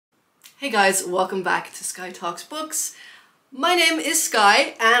Hey guys, welcome back to Sky Talks Books. My name is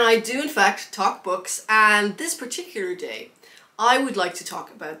Sky and I do in fact talk books, and this particular day I would like to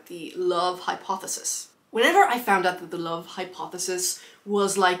talk about the love hypothesis. Whenever I found out that the love hypothesis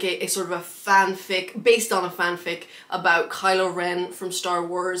was like a sort of a fanfic, based on a fanfic about Kylo Ren from Star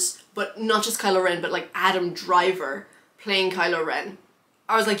Wars, but not just Kylo Ren, but like Adam Driver playing Kylo Ren,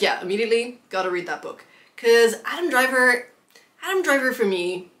 I was like, yeah, immediately gotta read that book. Cause Adam Driver for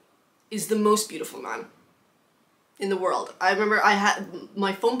me is the most beautiful man in the world. I remember I had,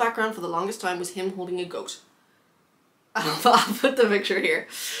 my phone background for the longest time was him holding a goat. I'll put the picture here.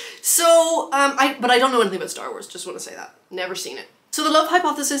 So, but I don't know anything about Star Wars, just want to say that. Never seen it. So the love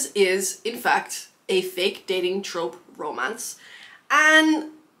hypothesis is, in fact, a fake dating trope romance. And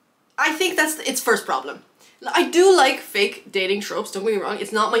I think that's its first problem. I do like fake dating tropes, don't get me wrong.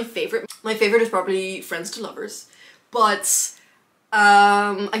 It's not my favorite. My favorite is probably Friends to Lovers. But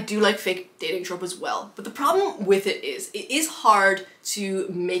I do like fake dating trope as well. But the problem with it is hard to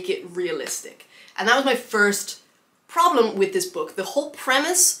make it realistic. And that was my first problem with this book. The whole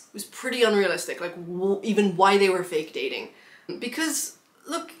premise was pretty unrealistic, like even why they were fake dating. Because,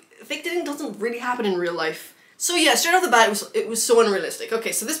 look, fake dating doesn't really happen in real life. So yeah, straight off the bat, it was so unrealistic.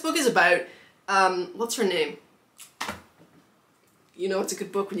 Okay, so this book is about, what's her name? You know it's a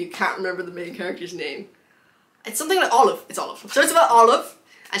good book when you can't remember the main character's name. It's something like Olive. It's Olive. So it's about Olive,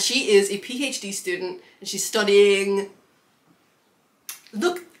 and she is a PhD student, and she's studying...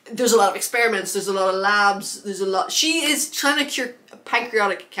 Look, there's a lot of experiments, there's a lot of labs, there's a lot... She is trying to cure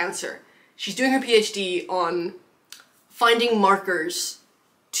pancreatic cancer. She's doing her PhD on finding markers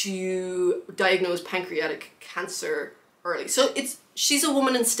to diagnose pancreatic cancer early. So she's a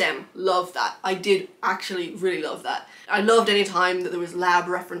woman in STEM. Love that. I did actually really love that. I loved any time that there was lab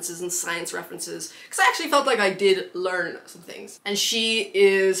references and science references, because I actually felt like I did learn some things. And she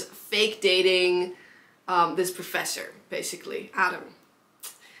is fake dating this professor, basically, Adam.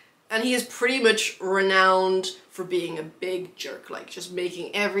 And he is pretty much renowned for being a big jerk, like just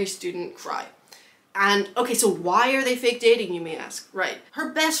making every student cry. And okay, so why are they fake dating, you may ask? Right.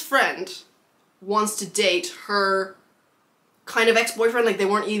 Her best friend wants to date her kind of ex-boyfriend, like they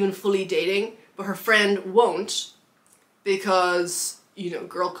weren't even fully dating, but her friend won't because, you know,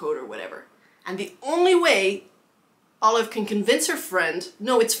 girl code or whatever. And the only way Olive can convince her friend,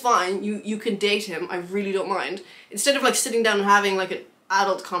 no, it's fine, you can date him, I really don't mind, instead of like sitting down and having like an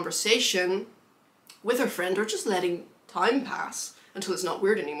adult conversation with her friend or just letting time pass until it's not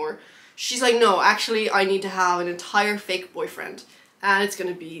weird anymore, she's like, no, actually I need to have an entire fake boyfriend and it's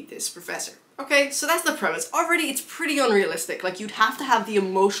gonna be this professor. Okay, so that's the premise. Already it's pretty unrealistic. Like, you'd have to have the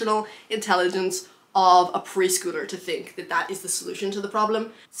emotional intelligence of a preschooler to think that that is the solution to the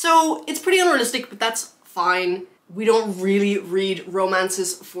problem. So it's pretty unrealistic, but that's fine. We don't really read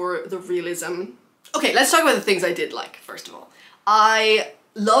romances for the realism. Okay, let's talk about the things I did like, first of all. I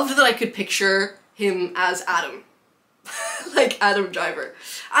loved that I could picture him as Adam. Like Adam Driver.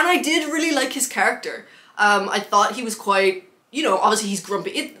 And I did really like his character. I thought he was quite, you know, obviously he's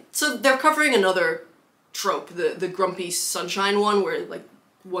grumpy. So they're covering another trope, the grumpy sunshine one, where like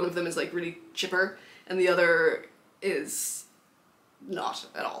one of them is like really chipper and the other is not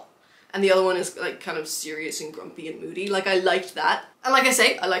at all. And the other one is like kind of serious and grumpy and moody. Like, I liked that. And like I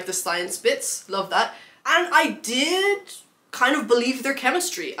say, I like the science bits, love that. And I did kind of believe their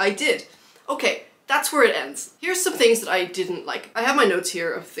chemistry, I did. Okay, that's where it ends. Here's some things that I didn't like. I have my notes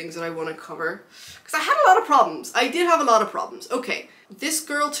here of things that I want to cover, because I had a lot of problems. I did have a lot of problems. Okay, this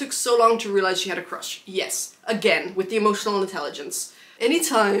girl took so long to realize she had a crush. Yes, again, with the emotional intelligence.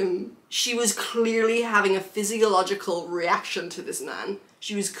 Anytime she was clearly having a physiological reaction to this man,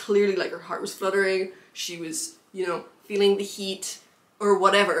 she was clearly, like, her heart was fluttering, she was, you know, feeling the heat, or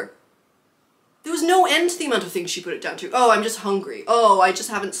whatever. There was no end to the amount of things she put it down to. Oh, I'm just hungry. Oh, I just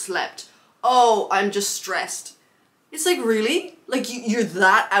haven't slept. Oh, I'm just stressed. It's like, really? Like, you're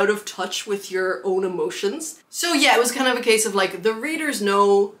that out of touch with your own emotions? So yeah, it was kind of a case of like, the readers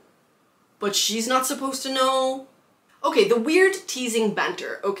know, but she's not supposed to know. Okay, the weird teasing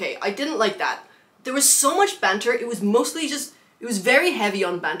banter. Okay, I didn't like that. There was so much banter, it was mostly just, it was very heavy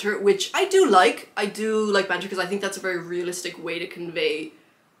on banter, which I do like. I do like banter because I think that's a very realistic way to convey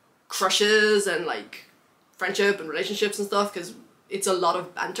crushes and like friendship and relationships and stuff, because it's a lot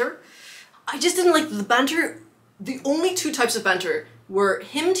of banter. I just didn't like the banter. The only two types of banter were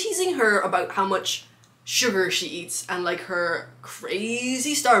him teasing her about how much sugar she eats and like her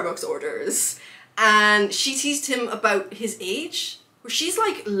crazy Starbucks orders, and she teased him about his age, where she's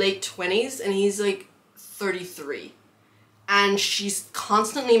like late 20s and he's like 33. and she's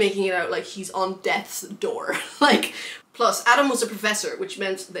constantly making it out like he's on death's door. Like, plus Adam was a professor, which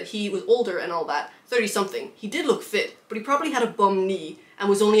meant that he was older and all that, 30-something. He did look fit, but he probably had a bum knee and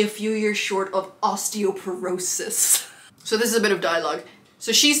was only a few years short of osteoporosis. So this is a bit of dialogue.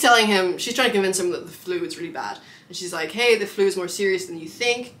 So she's telling him, she's trying to convince him that the flu is really bad. And she's like, hey, the flu is more serious than you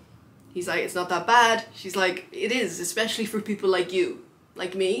think. He's like, it's not that bad. She's like, it is, especially for people like you.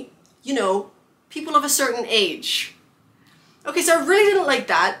 Like me. You know, people of a certain age. Okay, so I really didn't like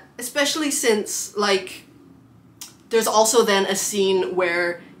that, especially since, like, there's also then a scene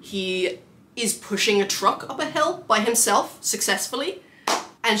where he is pushing a truck up a hill by himself, successfully.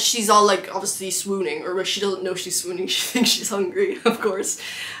 And she's all, like, obviously swooning, or she doesn't know she's swooning, she thinks she's hungry, of course.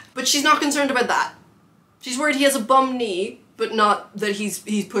 But she's not concerned about that. She's worried he has a bum knee, but not that he's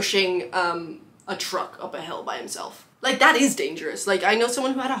pushing a truck up a hill by himself. Like, that is dangerous. Like, I know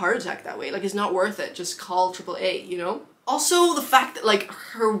someone who had a heart attack that way. Like, it's not worth it. Just call AAA, you know? Also, the fact that, like,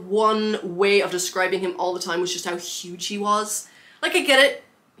 her one way of describing him all the time was just how huge he was. Like, I get it.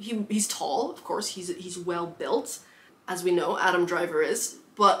 He's tall, of course. He's well built, as we know Adam Driver is.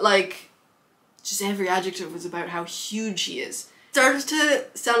 But, like, just every adjective was about how huge he is. It started to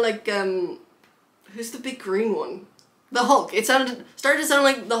sound like, who's the big green one? The Hulk. It started to sound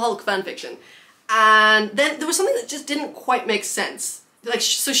like the Hulk fanfiction. And then there was something that just didn't quite make sense. Like,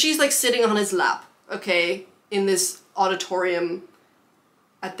 so she's, like, sitting on his lap, okay, in this auditorium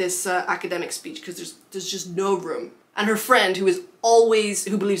at this academic speech, because there's just no room. And her friend, who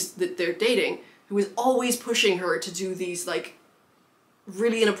believes that they're dating, who is always pushing her to do these, like,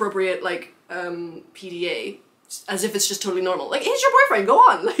 really inappropriate, like, PDA, as if it's just totally normal. Like, he's your boyfriend, go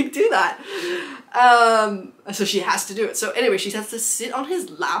on, like, do that. So she has to do it. So anyway, she has to sit on his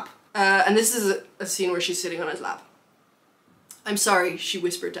lap, and this is a scene where she's sitting on his lap. I'm sorry, she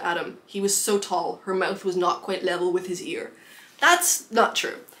whispered to Adam. He was so tall, her mouth was not quite level with his ear. That's not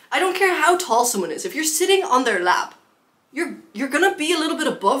true. I don't care how tall someone is. If you're sitting on their lap, you're gonna be a little bit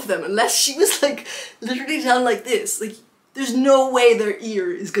above them, unless she was, like, literally down like this. Like, there's no way their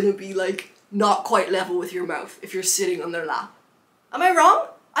ear is gonna be, like, not quite level with your mouth if you're sitting on their lap. Am I wrong?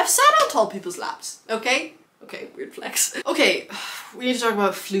 I've sat on tall people's laps, okay? Okay, weird flex. Okay, we need to talk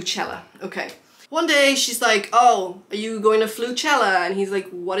about Flucella. Okay. One day she's like, oh, are you going to Flucella? And he's like,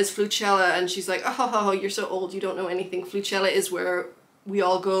 what is Flucella? And she's like, oh, you're so old, you don't know anything. Flucella is where we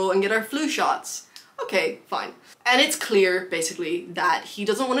all go and get our flu shots. Okay, fine. And it's clear, basically, that he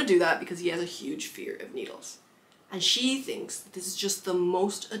doesn't want to do that because he has a huge fear of needles. And she thinks that this is just the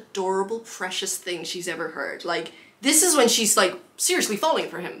most adorable, precious thing she's ever heard. Like, this is when she's, like, seriously falling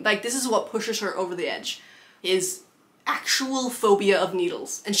for him. Like, this is what pushes her over the edge. His actual phobia of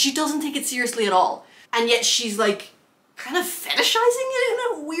needles. And she doesn't take it seriously at all. And yet she's, like, kind of fetishizing it in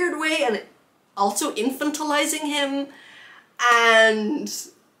a weird way and also infantilizing him. And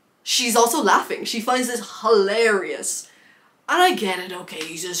she's also laughing. She finds this hilarious. And I get it, okay,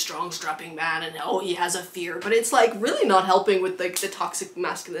 he's a strong, strapping man and oh, he has a fear, but it's, like, really not helping with, like, the toxic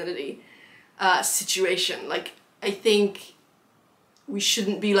masculinity situation. Like, I think we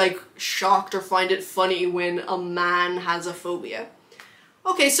shouldn't be, like, shocked or find it funny when a man has a phobia.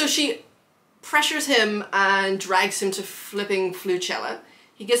 Okay, so she pressures him and drags him to flipping Flucella.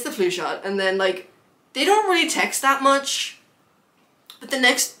 He gets the flu shot, and then, like, they don't really text that much. But the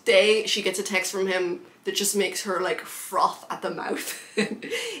next day, she gets a text from him that just makes her, like, froth at the mouth.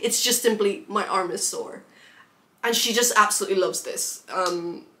 It's just simply, my arm is sore. And she just absolutely loves this.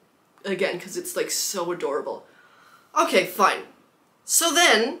 Again, because it's, like, so adorable. Okay, fine. So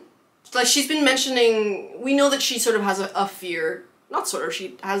then, like, she's been mentioning, we know that she sort of has a fear, not sort of,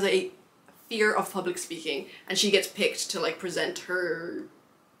 she has a fear of public speaking, and she gets picked to, like, present her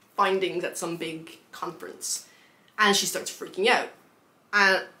findings at some big conference. And she starts freaking out.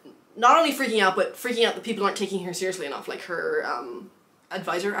 And not only freaking out, but freaking out that people aren't taking her seriously enough. Like, her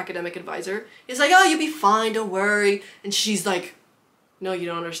academic advisor, is like, oh, you'll be fine, don't worry. And she's like, no, you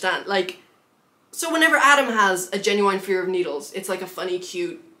don't understand. Like, so whenever Adam has a genuine fear of needles, it's like a funny,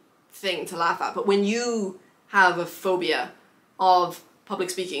 cute thing to laugh at. But when you have a phobia of public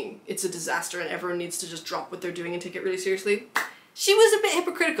speaking, it's a disaster and everyone needs to just drop what they're doing and take it really seriously. She was a bit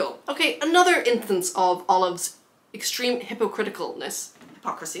hypocritical. Okay, another instance of Olive's extreme hypocriticalness.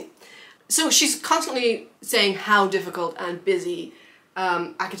 Hypocrisy. So she's constantly saying how difficult and busy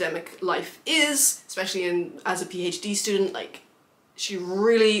academic life is, especially as a PhD student. Like, she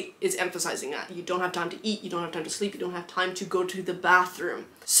really is emphasizing that. You don't have time to eat, you don't have time to sleep, you don't have time to go to the bathroom.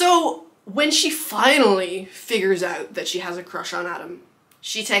 So when she finally figures out that she has a crush on Adam,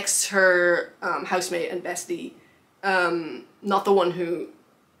 she texts her housemate and bestie, not the one who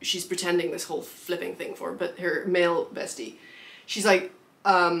she's pretending this whole flipping thing for, but her male bestie. She's like,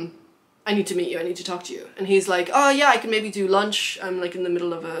 I need to meet you, I need to talk to you. And he's like, oh yeah, I can maybe do lunch. I'm like in the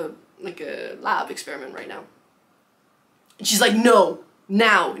middle of a lab experiment right now. And she's like, no,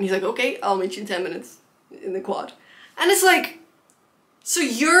 now. And he's like, okay, I'll meet you in 10 minutes in the quad. And it's like, so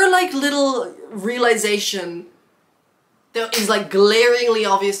your like little realization that is like glaringly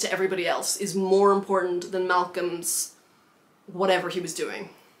obvious to everybody else is more important than Malcolm's whatever he was doing.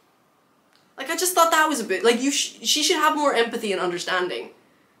 Like, I just thought that was a bit, like, she should have more empathy and understanding.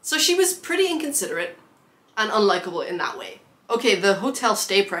 So she was pretty inconsiderate and unlikable in that way. Okay, the hotel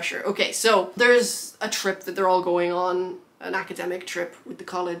stay pressure. Okay, so there's a trip that they're all going on, an academic trip with the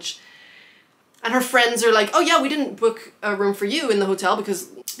college. And her friends are like, oh yeah, we didn't book a room for you in the hotel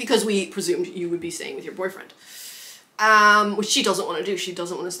because we presumed you would be staying with your boyfriend. Which she doesn't want to do. She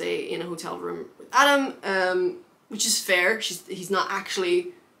doesn't want to stay in a hotel room with Adam, which is fair. He's not actually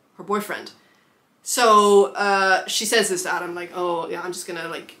her boyfriend. So she says this to Adam, like, oh yeah, I'm just gonna,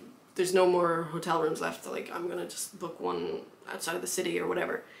 like, there's no more hotel rooms left, like, I'm gonna just book one outside of the city or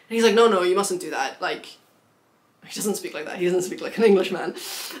whatever. And he's like, no, you mustn't do that. Like, he doesn't speak like that. He doesn't speak like an Englishman.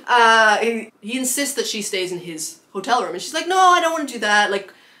 He insists that she stays in his hotel room, and she's like, no, I don't want to do that.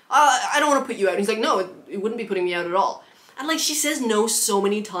 Like, I don't want to put you out. And he's like, no, it wouldn't be putting me out at all. And like, she says no so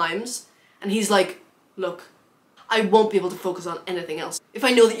many times, and he's like, look, I won't be able to focus on anything else if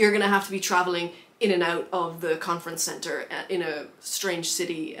I know that you're gonna have to be traveling in and out of the conference center in a strange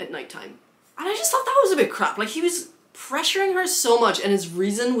city at nighttime. And I just thought that was a bit crap. Like, he was pressuring her so much, and his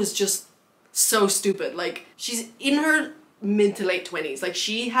reason was just so stupid. Like, she's in her mid to late 20s. Like,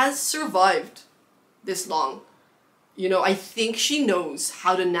 she has survived this long. You know, I think she knows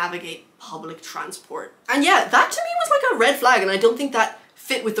how to navigate public transport. And yeah, that to me was like a red flag, and I don't think that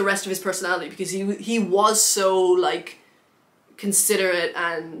fit with the rest of his personality, because he was so, like, considerate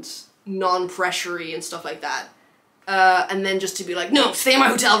and non-pressury and stuff like that. And then just to be like, no, stay in my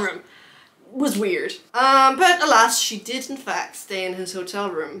hotel room, was weird. But alas, she did in fact stay in his hotel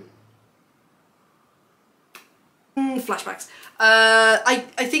room. Flashbacks.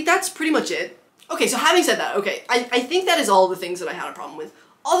 I think that's pretty much it. Okay, so having said that, okay, I think that is all the things that I had a problem with.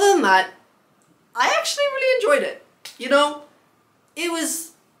 Other than that, I actually really enjoyed it. You know, it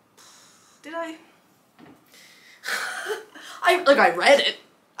was... Did I? I read it.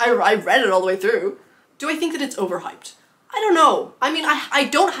 I read it all the way through. Do I think that it's overhyped? I don't know. I mean, I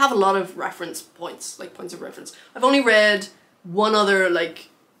don't have a lot of reference points, like points of reference. I've only read one other, like,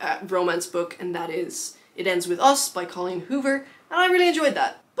 romance book, and that is It Ends With Us by Colleen Hoover, and I really enjoyed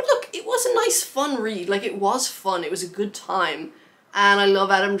that. But look, it was a nice, fun read. Like, it was fun. It was a good time. And I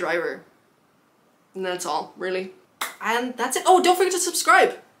love Adam Driver. And that's all, really. And that's it. Oh, don't forget to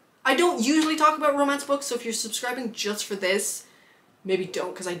subscribe. I don't usually talk about romance books, so if you're subscribing just for this, maybe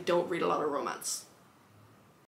don't, because I don't read a lot of romance.